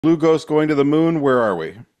Blue Ghost going to the moon. Where are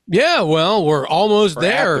we? Yeah, well, we're almost Or at the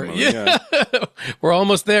there. moon? Yeah, we're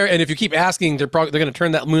almost there. And if you keep asking, they're going to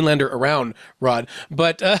turn that moonlander around, Rod.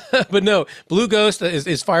 But but no, Blue Ghost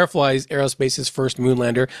is Firefly Aerospace's first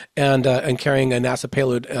moonlander, and carrying a NASA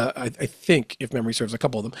payload. I think, if memory serves, a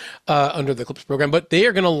couple of them under the Eclipse program. But they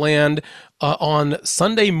are going to land on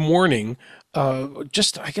Sunday morning.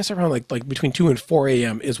 Just I guess around like between 2 and 4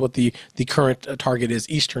 a.m. is what the current target is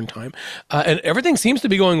Eastern time, and everything seems to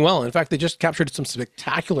be going well. In fact, they just captured some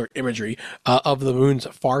spectacular imagery of the moon's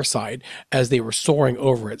far side as they were soaring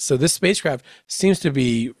over it. So this spacecraft seems to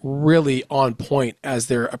be really on point as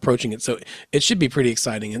they're approaching it. So it should be pretty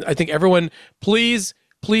exciting. And I think everyone, please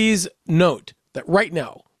note that right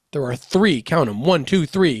now there are three, count them, one, two,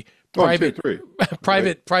 three private 1, 2,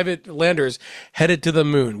 3. private landers headed to the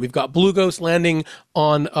moon. We've got Blue Ghost landing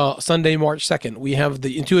on Sunday, March 2nd. We have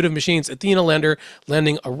the Intuitive Machines Athena lander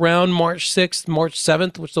landing around March 6th, March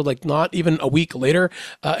 7th, which is like not even a week later.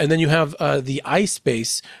 And then you have the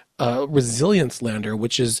iSpace Resilience lander,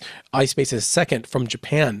 which is iSpace's second from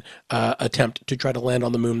Japan attempt to try to land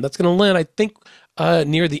on the moon. That's going to land, I think,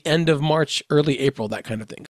 near the end of March, early April, that kind of thing.